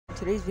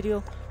today's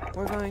video,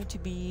 we're going to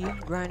be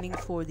grinding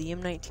for the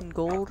M19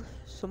 gold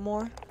some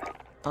more.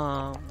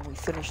 We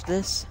finished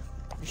this,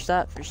 finished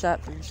that,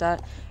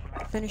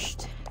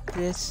 finished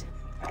this.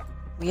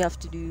 We have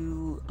to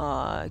do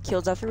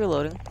kills after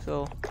reloading,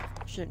 so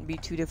shouldn't be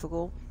too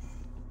difficult.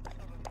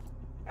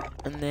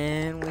 And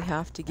then we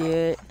have to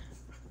get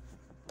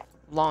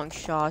long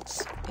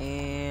shots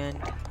and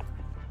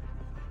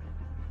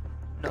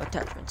no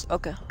attachments.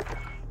 Okay,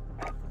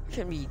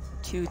 shouldn't be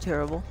too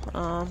terrible.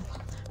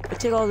 But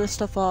take all this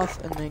stuff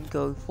off and then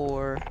go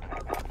for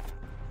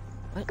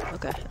what?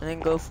 Okay, and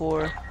then go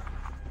for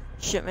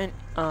shipment.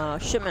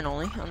 Shipment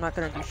only. I'm not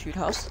gonna do shoot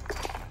house.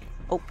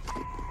 Oh,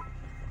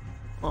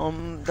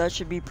 that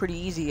should be pretty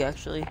easy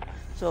actually.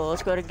 So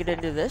let's go ahead and get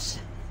into this.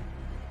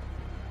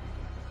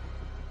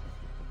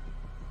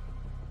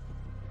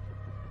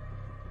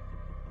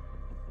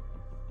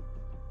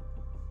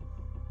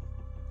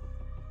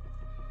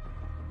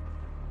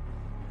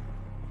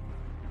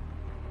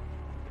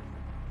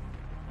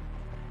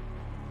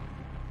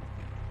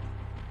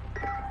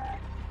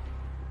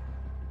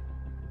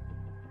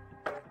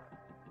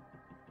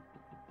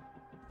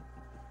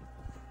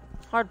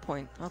 Hard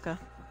point, okay.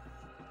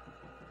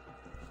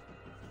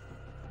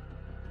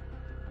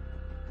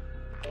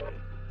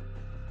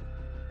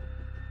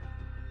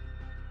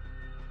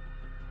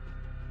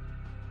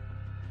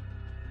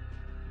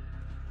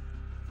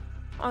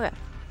 Okay.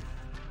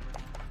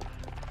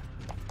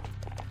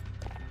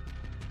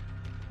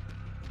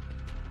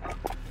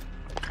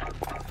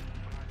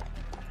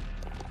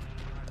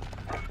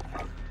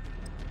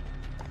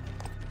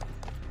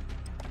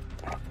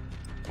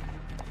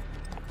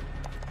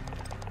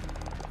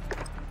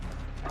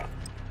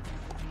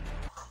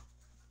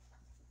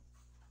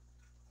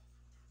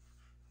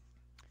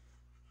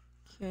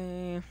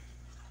 Okay.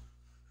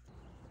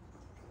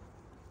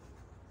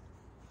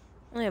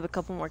 Only have a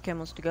couple more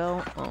camos to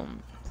go.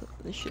 So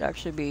this should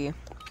actually be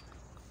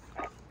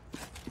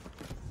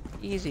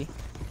easy.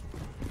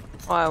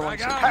 Oh, I want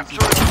to capture it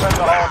to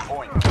the hard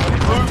point. When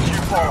it moves, you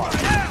follow.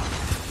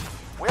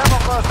 We have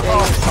our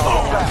first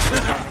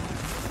target.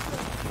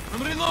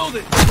 I'm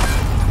reloading.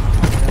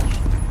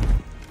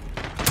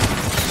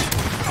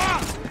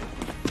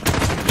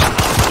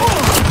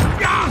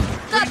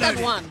 Not that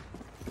one.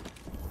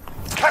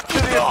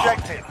 Capture the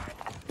objective.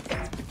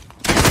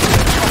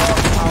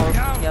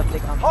 Yep, they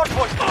come. Hard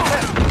point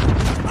contested.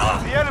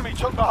 The enemy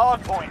took the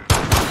hard point.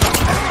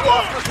 Enemy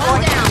cluster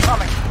strike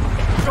incoming.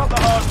 We've got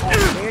the hard point.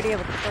 They already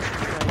have a cluster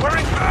strike. We're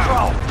in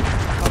control.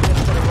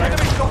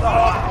 Enemy's got the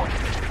hard point.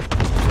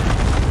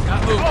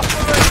 Lost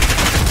the lead.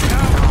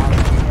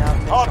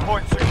 Hard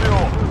point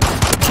secure.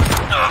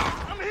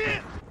 I'm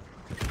here.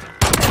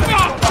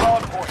 Enemy's got the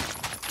hard point.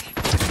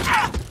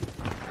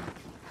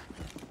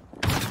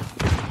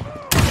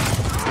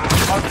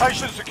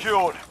 Location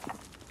secured.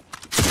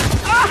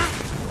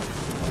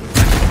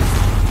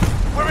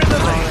 We're in the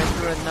lead. I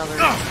threw another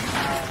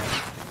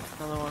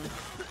one.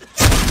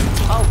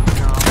 Oh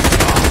no.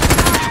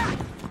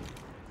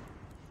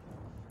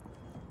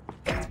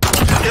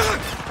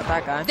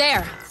 That guy.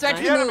 There. Start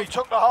The to enemy move.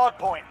 took the hard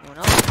point. Anyone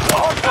else? The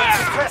hard point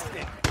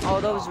contested. Oh,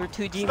 those were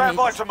two Stand by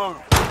teammates. to move.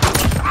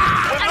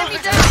 We're Enemy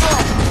losing down.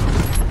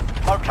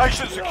 control.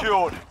 Location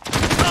secured.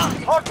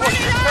 Hard point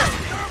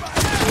contested.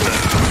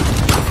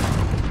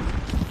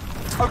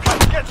 Okay,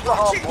 get to the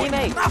hard point.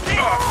 Teammate.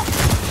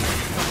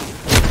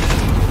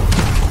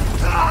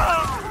 The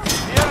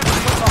enemy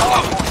took the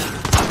hard point.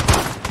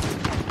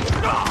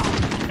 No.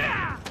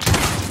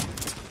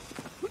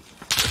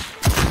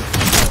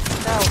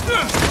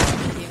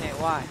 Teammate,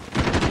 why?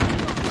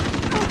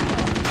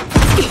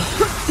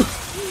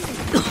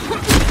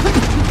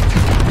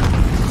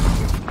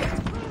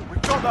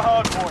 We've got the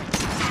hard point.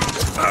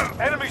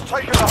 Enemy's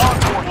taken the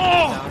hard point.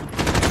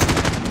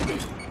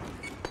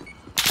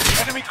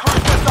 Enemy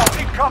cruise missile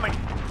incoming.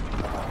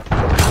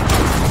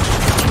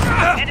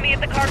 Enemy at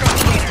the cargo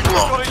container.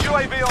 We've got a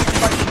UAV on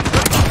station.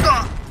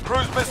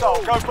 Cruise missile,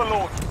 go for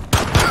launch.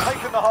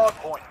 Taking the hard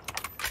point.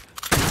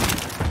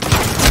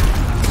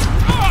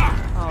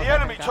 Oh, The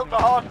enemy took the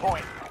hard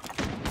point.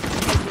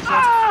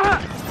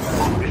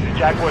 This is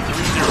Jaguar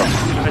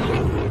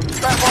 3-0.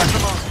 Stand by to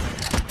move.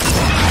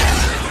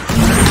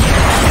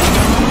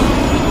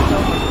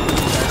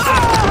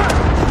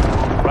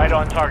 Right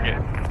on target.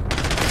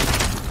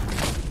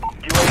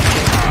 UAV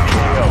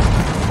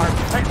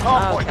Take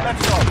hard point, Okay.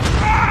 let's go.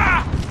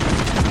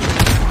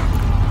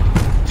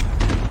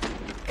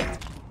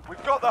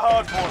 We've got the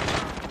hard point.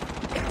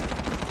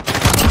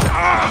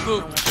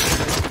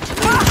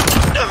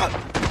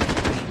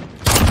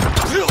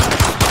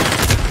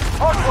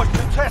 Hard point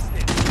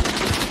contested.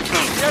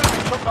 The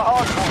enemy took the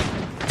hard point.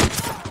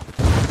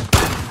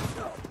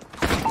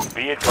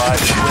 Be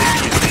advised,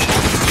 UAV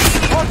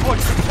is Hard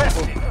point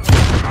contested.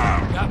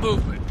 Got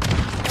movement.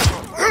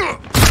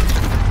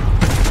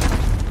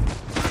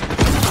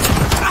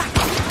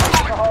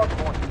 The hard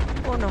point.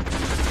 Oh no.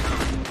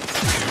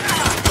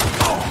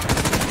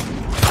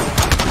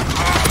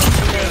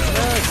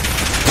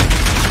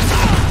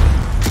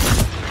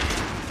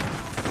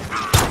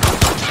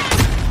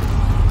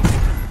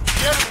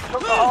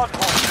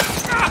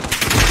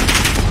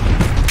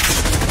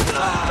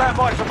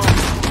 way to move.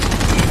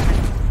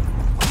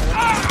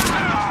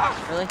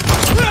 Really?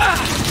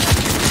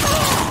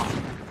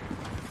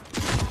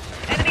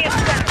 Enemy in the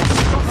center.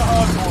 Got the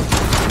hard point.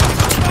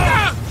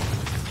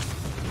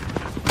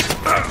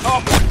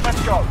 Hard point,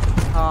 let's go.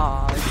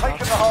 Ah,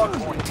 Taking the hard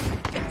point.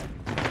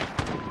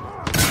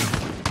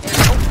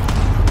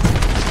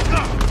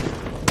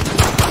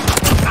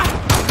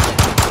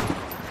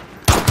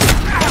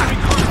 Enemy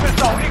cruise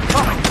missile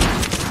incoming.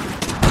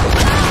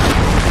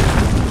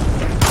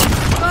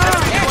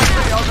 Enemy UAV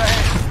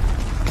overhead.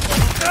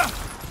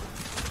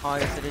 oh, I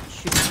guess I didn't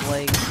shoot his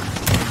legs.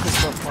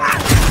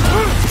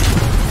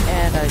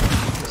 And I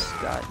just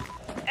got.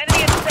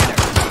 Enemy in the center.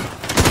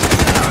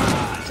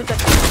 Took that.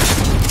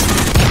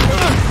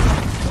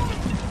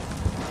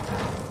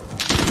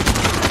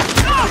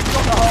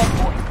 Got the hard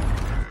point.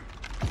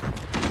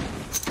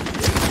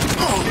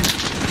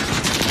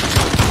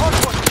 Hard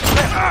point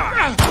set.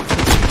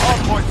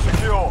 Hard point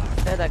secure.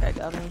 Yeah, that guy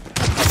got me. But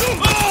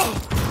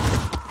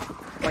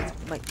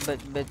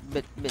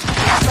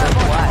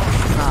why?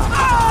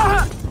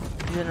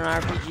 He's in an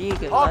RPG,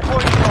 good Hard luck.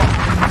 point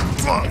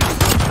locked.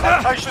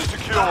 Location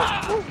secured.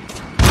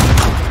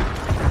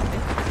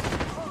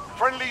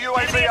 Friendly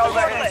UAV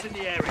overhead. In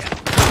the area.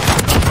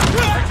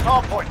 Next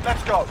hard point,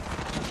 let's go.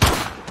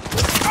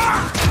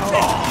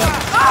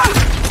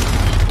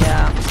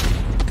 Yeah.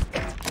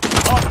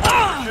 Hard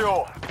point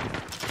secure.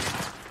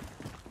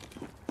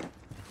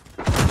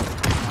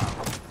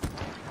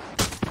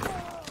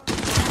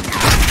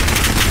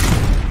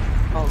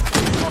 Oh,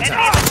 Enemy in the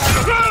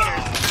cargo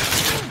containers.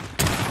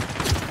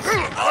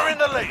 We're in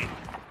the lead.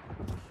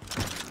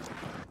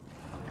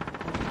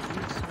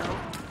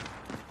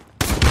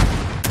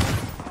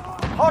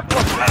 Hard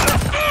point.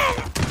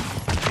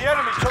 The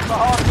enemy took the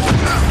hard point.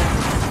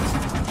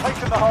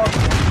 Taking the hard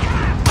point.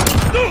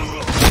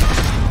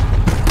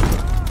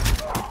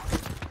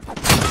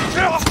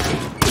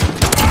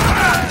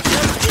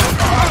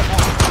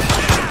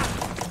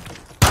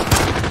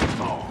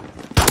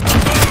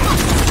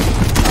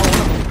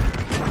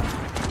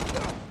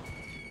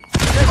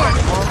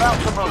 We're about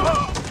to move.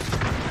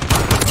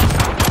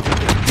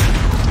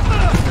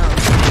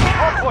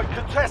 Hardpoint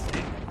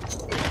contested.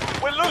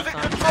 We're losing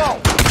control.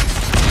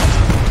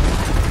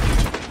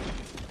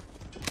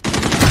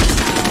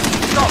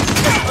 Stop.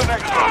 Get to the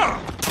next one.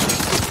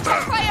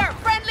 Fire!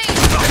 Friendly!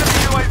 Enemy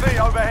UAV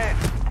overhead.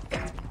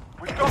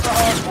 We've got the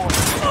hardpoint.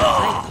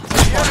 The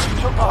enemy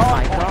took the oh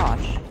my hardpoint.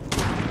 gosh.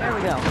 There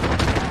we go.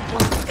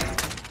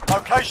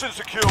 Location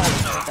secured.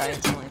 Die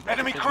instantly.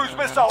 Enemy cruise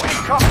missile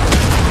incoming.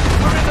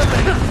 We're in the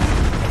lead.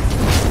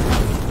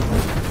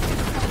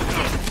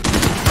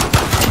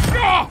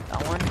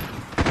 Got one.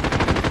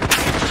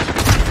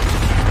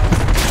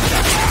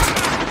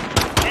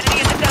 Enemy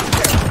in the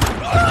dumpster.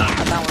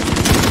 Got that one.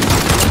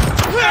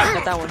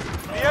 Got that one.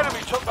 The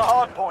enemy took the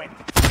hardpoint.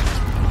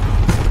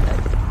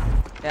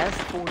 Yeah,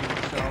 that's 40,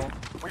 so.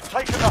 We've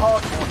taken the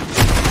hardpoint.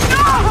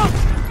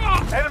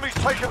 Enemy's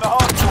taken the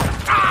hardpoint.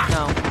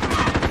 No.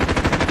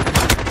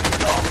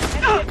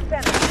 Enemy in the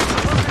center.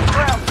 Moving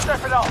ground,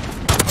 step it up.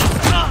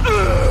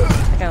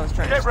 That guy was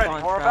trying Get to ready,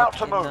 spawn we're trap about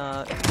to in move. the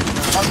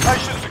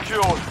Location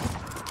secured.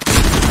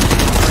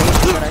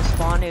 but I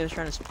spawned, he was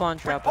trying to spawn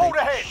trap, pulled and I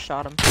ahead.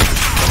 shot him.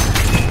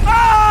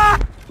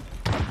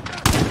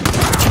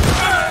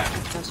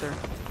 No, sir.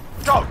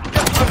 Go,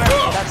 get to the next Oh,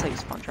 one. that's how you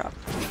spawn trap.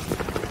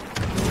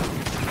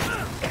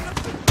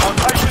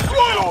 Location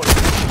secured.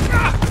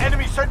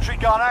 Enemy sentry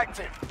gun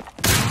active.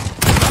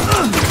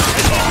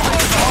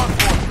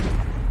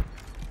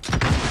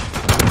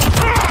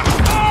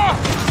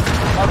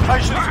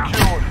 Location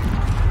secured.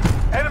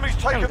 Enemy's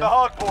taken the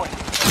hard point.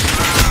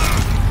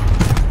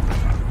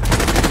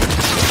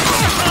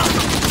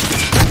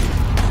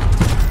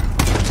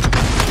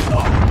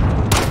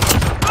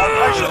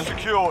 Location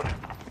secured.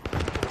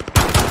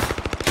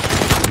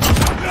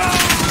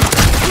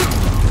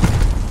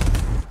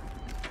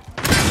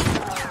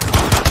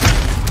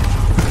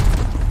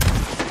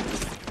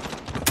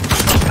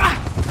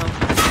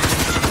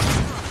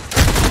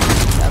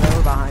 Yeah, they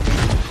were behind me.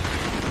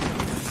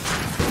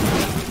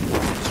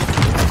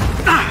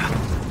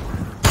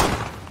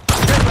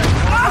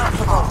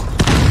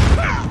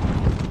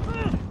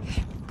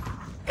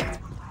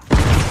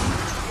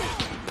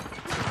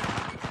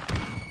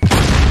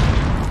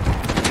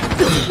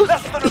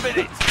 Less than a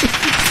minute.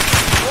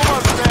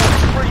 Almost there.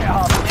 Bring it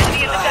up.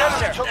 Enemy in the The enemy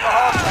dumpster. took the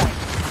hard point.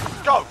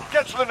 Go.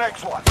 Get to the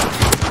next one.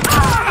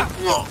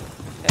 Yeah,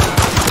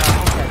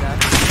 okay,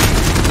 guys.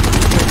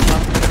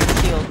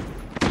 Shield.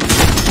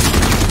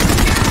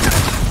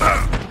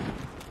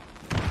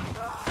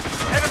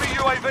 Enemy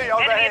UAV Enemy in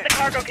overhead. the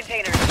cargo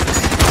containers.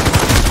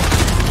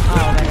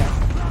 Oh, there you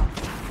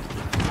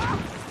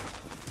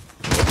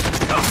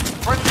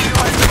Friendly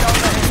UAV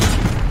overhead.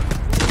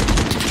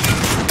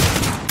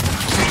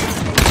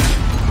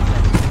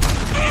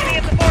 Enemy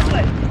at the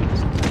forklift.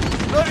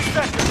 30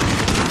 seconds.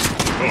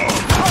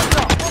 Hands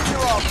up. Put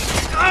your arms.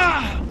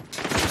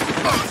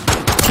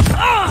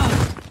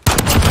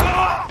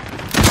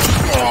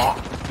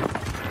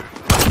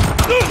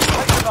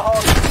 Taking the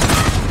hard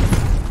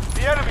point.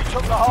 The enemy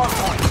took the hard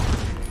point.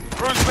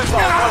 Cruise missile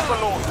was the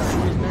Lord.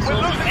 We're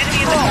losing Enemy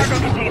in the control. cargo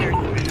containers.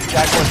 This is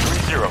Jaguar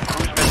 3-0.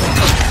 Cruise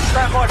missile.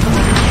 Stand by for me.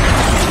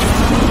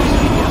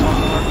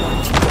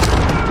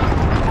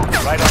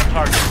 Right on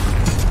target.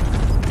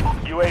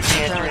 UAV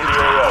entering the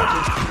AO.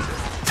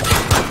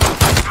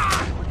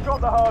 We've got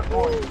the hard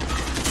point.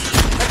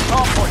 Next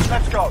hard point,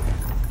 let's go.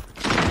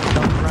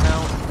 Don't run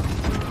out.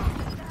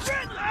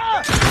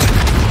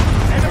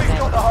 Enemy's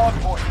got the hard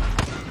point.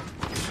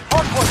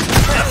 Hard point,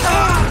 taking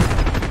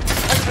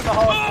the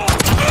hard point.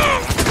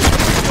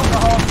 Enemy's got the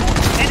hard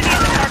point.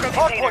 Enemy in the cargo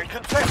Hard point,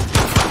 containers. contested.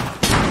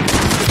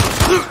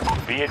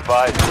 Be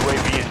advised,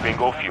 UAV is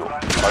bingo fuel. Be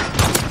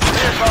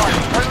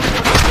advised, friendly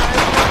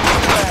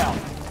down.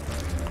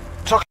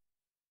 Took a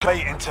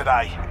beating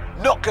today.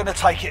 Not gonna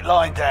take it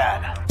lying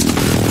down.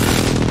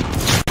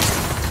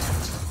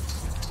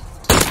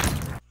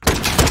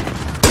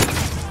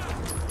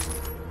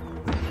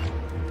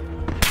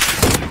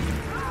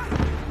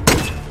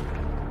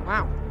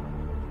 Wow.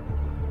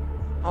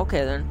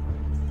 Okay then.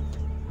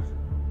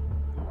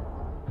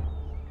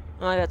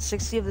 Well, I got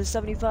 60 of the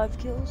 75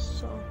 kills,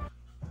 so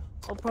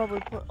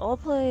I'll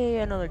play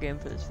another game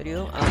for this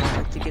video. I would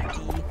like to get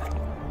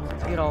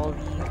all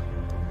the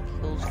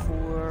kills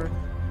for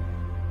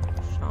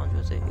which challenge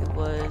was it? It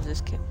was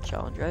this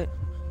challenge, right?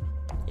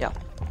 Yeah.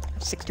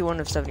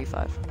 61 of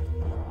 75.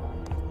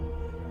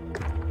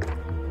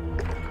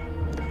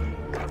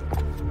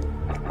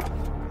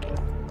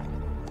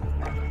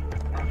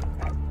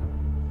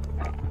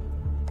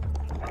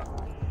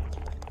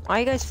 Why are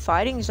you guys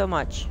fighting so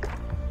much?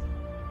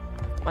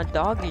 My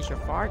doggies are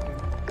farting.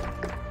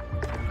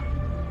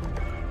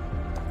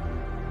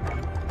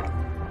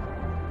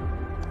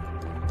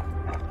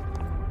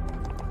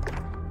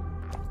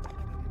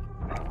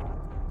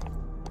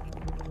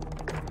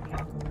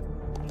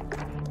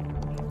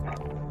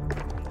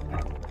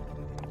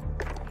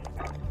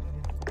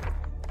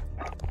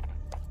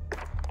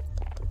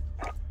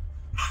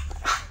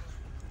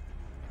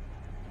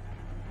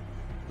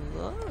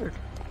 Lord.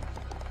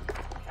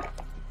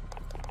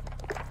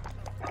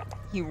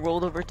 He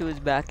rolled over to his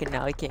back and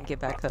now he can't get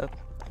back up.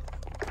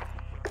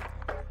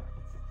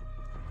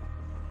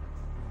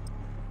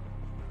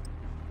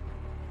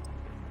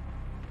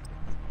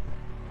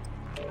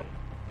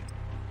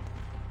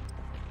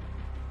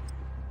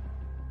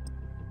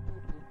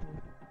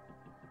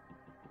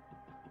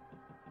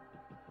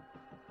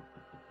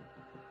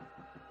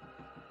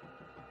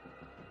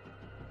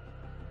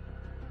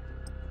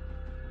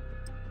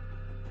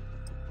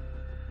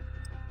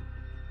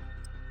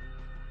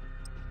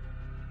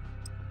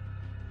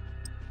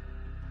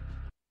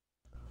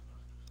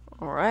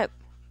 Alright.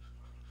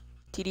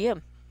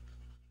 TDM.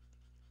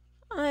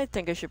 I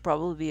think I should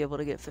probably be able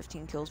to get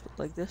 15 kills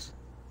like this.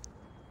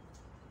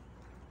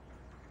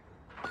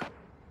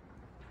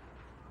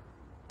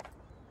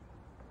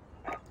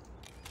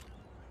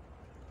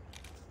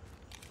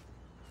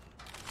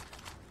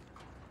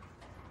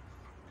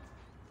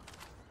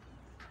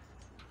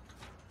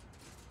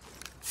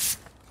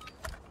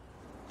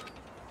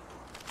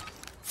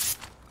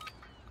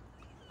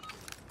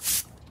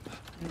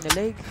 In the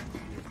leg.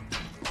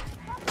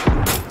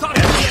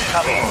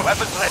 Coming.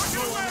 Weapons ready.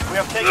 We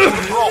have taken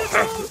control.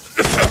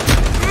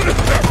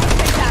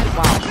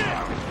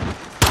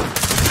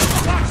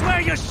 Watch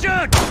where you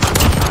should!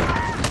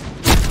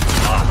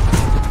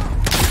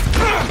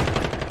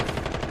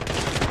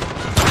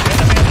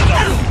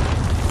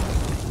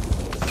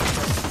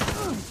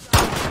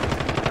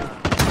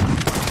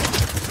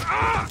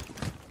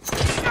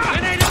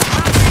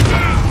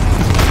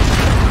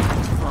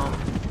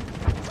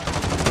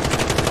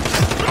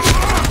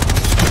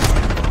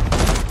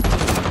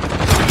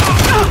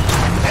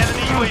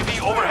 Enemy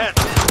UAV overhead.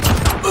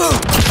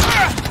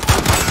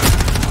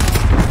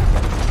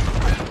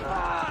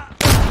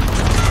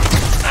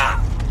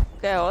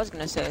 Okay, I was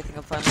gonna say I think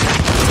I'm fine.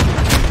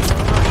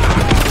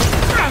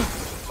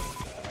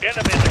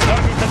 Enemy in the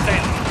cargo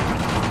container.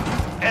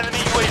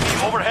 Enemy UAV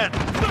overhead.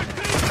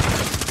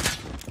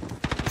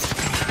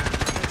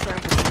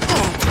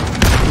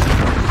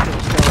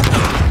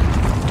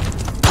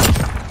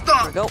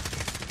 There we go.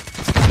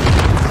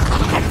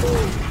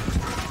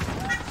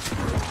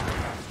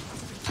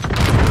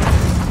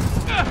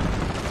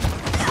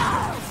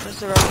 Where's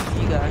the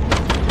RPG guy?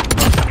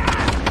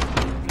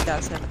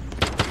 That's him.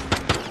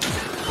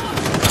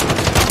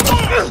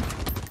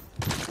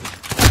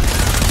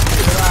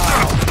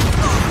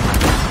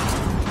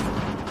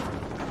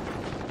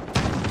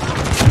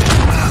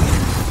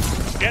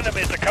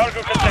 Enemy in the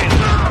cargo container.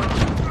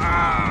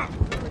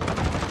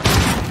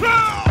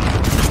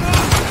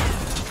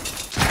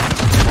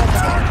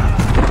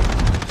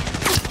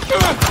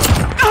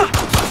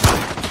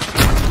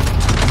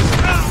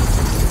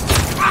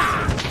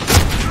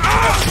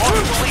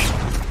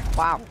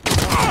 Wow.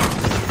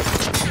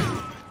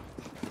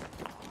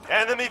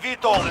 Enemy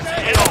VTOL is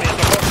Enemy in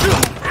the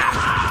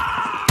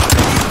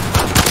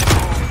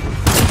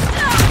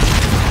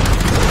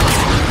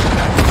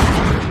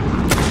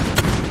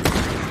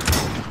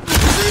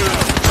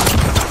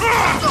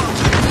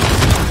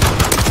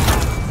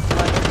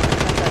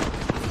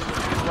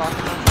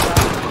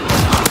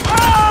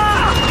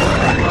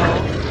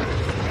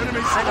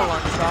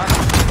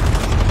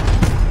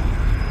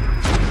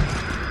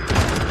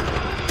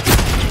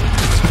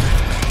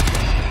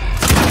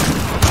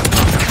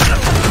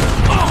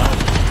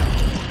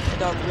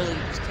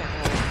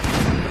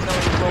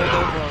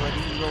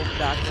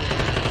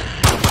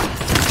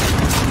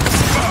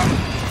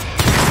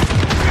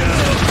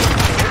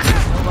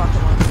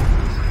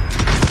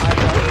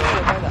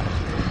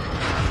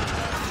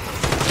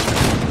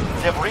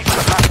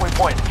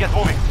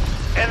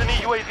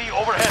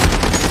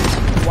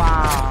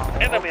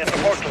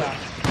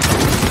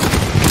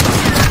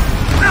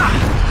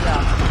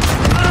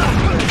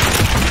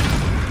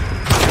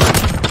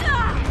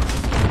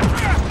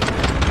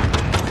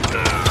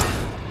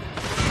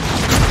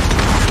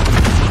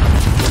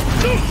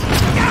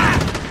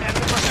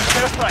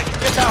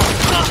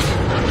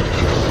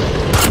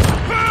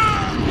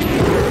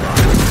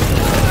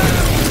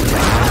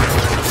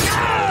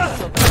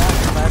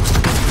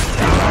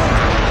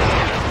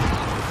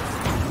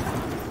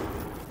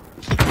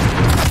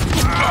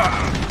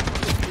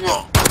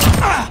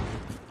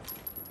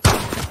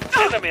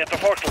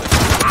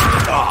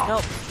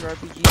help. Put your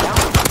RPG down.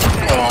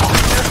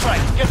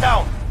 Airstrike, get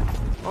down.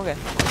 Okay.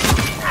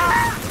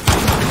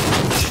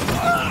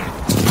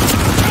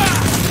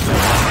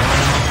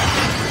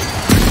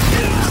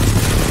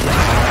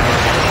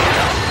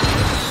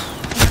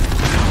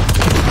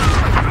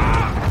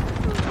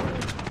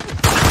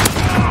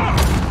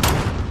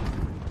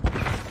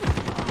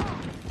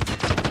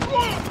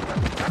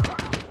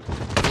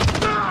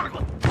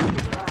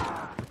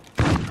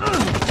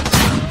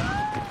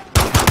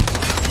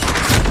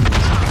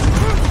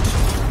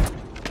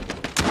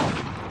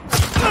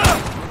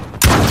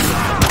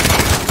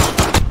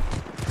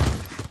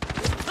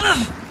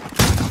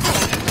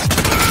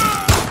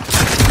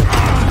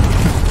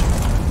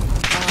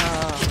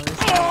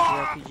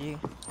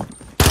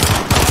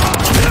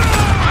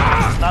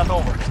 Not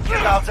over.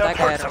 Get out there That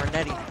guy and had a hurt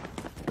Renetti. them.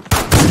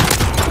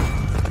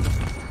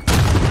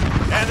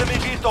 Enemy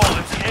VTOL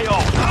in the AO.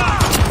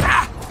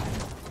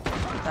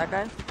 That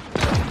guy?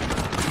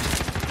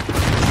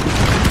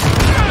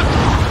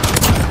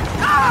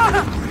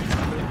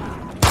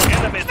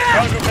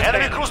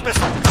 Enemy cruise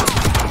missile.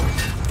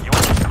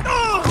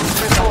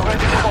 Cruise missile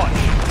ready to launch.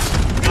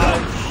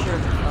 Sure.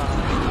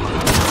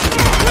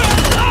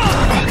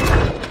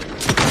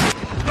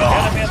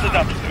 Enemy at the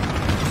dumpster.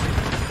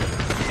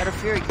 Got a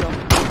Fury kill.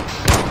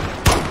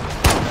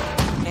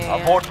 And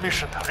Abort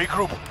mission.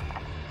 Regroup.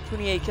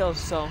 28 kills,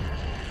 so.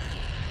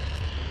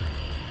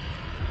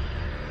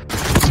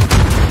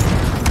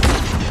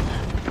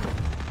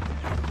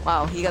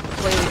 Wow, he got to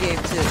play the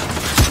game too.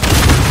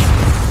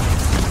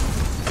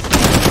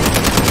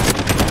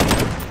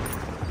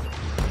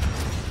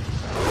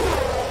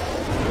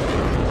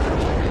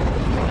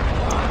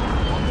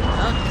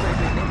 That was a pretty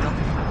big game though.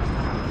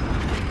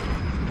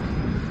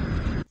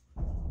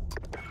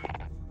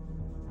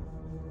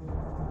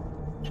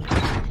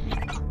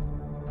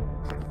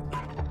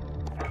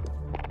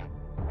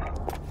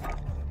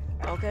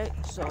 Okay,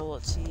 so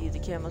let's see the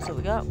camos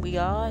that we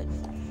got.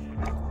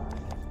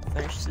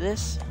 Finish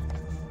this.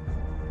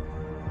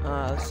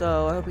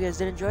 So I hope you guys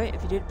did enjoy it.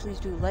 If you did, please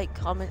do like,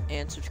 comment,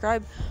 and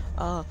subscribe.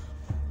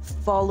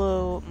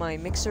 Follow my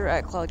mixer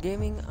at Cloud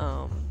Gaming.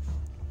 I'll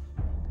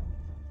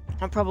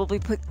probably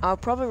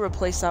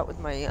replace that with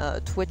my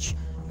Twitch,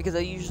 because I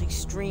usually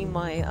stream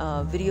my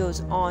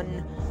videos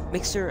on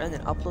Mixer and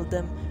then upload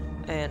them,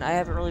 and I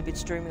haven't really been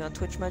streaming on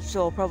Twitch much,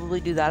 so I'll probably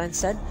do that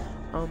instead.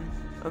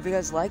 If you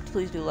guys liked,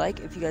 please do like.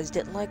 If you guys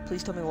didn't like,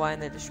 please tell me why in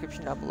the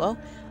description down below.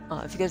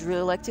 If you guys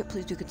really liked it,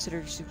 please do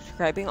consider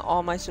subscribing.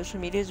 All my social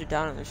medias are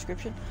down in the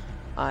description.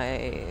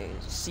 I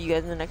see you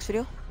guys in the next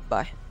video.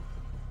 Bye.